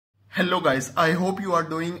Hello guys, I hope you are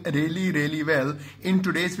doing really well. In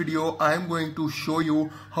today's video, I am going to show you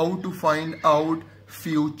how to find out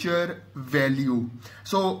future value.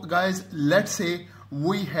 So guys, let's say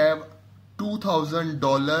we have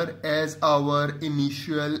 $2,000 as our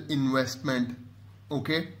initial investment,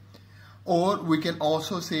 okay? Or we can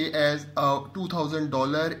also say as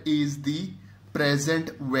 $2,000 is the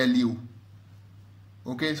present value.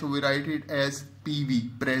 Okay, so we write it as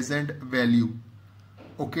PV, present value.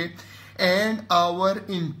 Okay, and our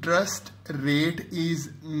interest rate is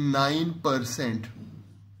 9%.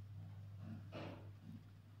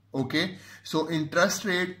 Okay, so interest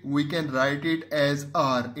rate, we can write it as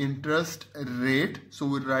R, interest rate. So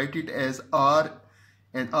we write it as R,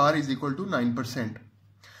 and R is equal to 9%.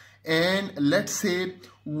 And let's say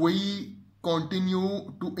we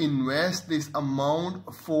continue to invest this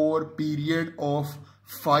amount for period of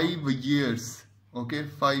 5 years. Okay,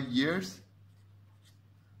 5 years.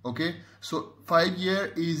 Okay, so 5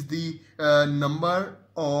 year is the number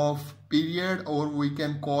of period, or we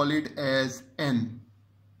can call it as N.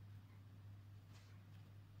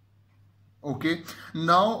 Okay,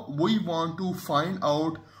 now we want to find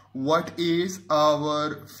out what is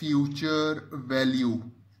our future value.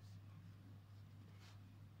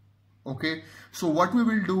 Okay, so what we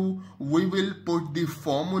will do, we will put the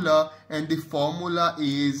formula, and the formula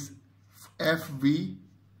is FV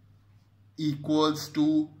equals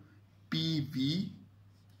to PV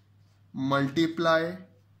multiply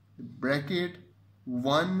bracket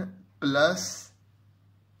 1 plus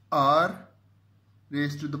R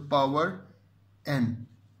raised to the power N.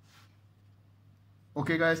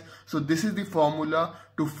 Okay guys, so this is the formula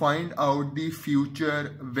to find out the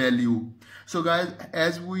future value. So guys,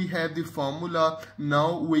 as we have the formula,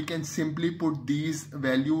 now we can simply put these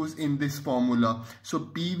values in this formula. So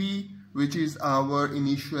PV, which is our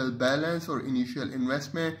initial balance or initial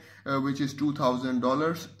investment, which is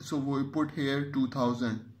 $2,000. So we put here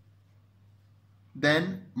 2,000.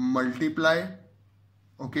 Then multiply.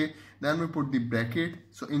 Okay, then we put the bracket.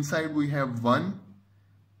 So inside we have 1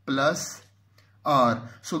 plus R.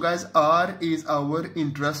 So guys, R is our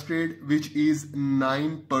interest rate, which is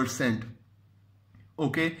 9%.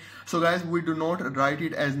 Okay, so guys, we do not write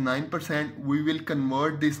it as 9%. We will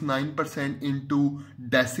convert this 9% into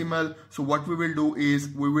decimal. So what we will do is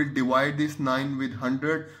we will divide this 9 with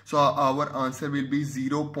 100. So our answer will be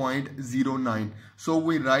 0.09. So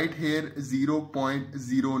we write here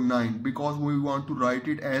 0.09 because we want to write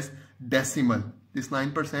it as decimal. This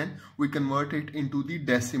 9%, we convert it into the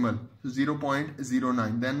decimal, so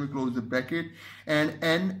 0.09. Then we close the bracket, and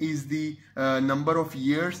N is the number of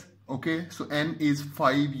years. Okay, so N is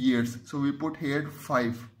 5 years. So we put here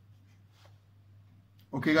 5.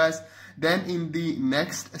 Okay guys, then in the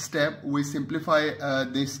next step, we simplify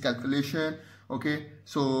this calculation. Okay,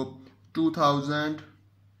 so 2,000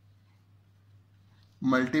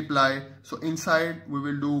 multiply, so inside we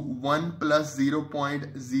will do 1 plus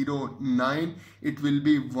 0.09, it will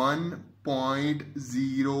be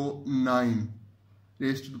 1.09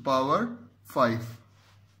 raised to the power 5.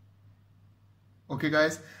 Okay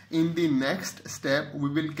guys, in the next step we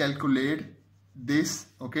will calculate this.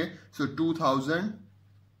 Okay, so 2,000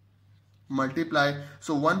 multiply,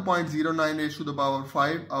 so 1.09 raised to the power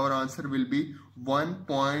 5, our answer will be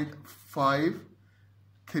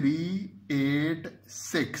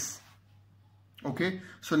 1.5386. Okay,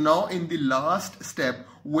 so now in the last step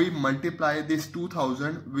we multiply this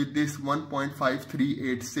 2,000 with this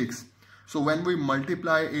 1.5386. So when we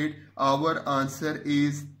multiply it, our answer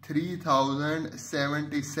is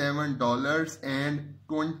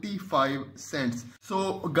 $3,077.25.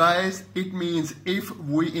 So guys, it means if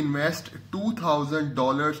we invest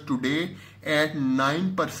 $2,000 today at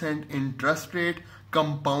 9% interest rate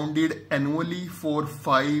compounded annually for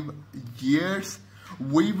 5 years,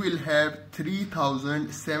 we will have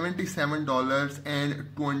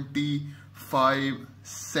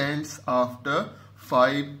 $3,077.25 after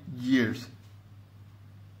 5 years.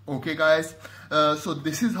 Okay guys, so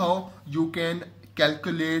this is how you can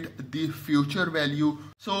calculate the future value.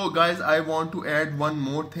 So guys, I want to add one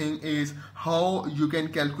more thing, is how you can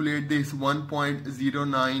calculate this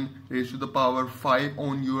 1.09 raised to the power 5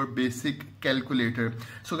 on your basic calculator.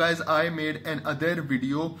 So guys, I made another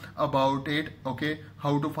video about it, okay,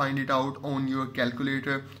 how to find it out on your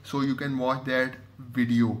calculator, so you can watch that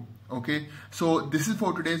video. Okay, so this is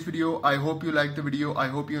for today's video. I hope you liked the video. I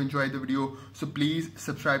hope you enjoyed the video. So please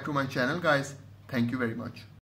subscribe to my channel guys. Thank you very much.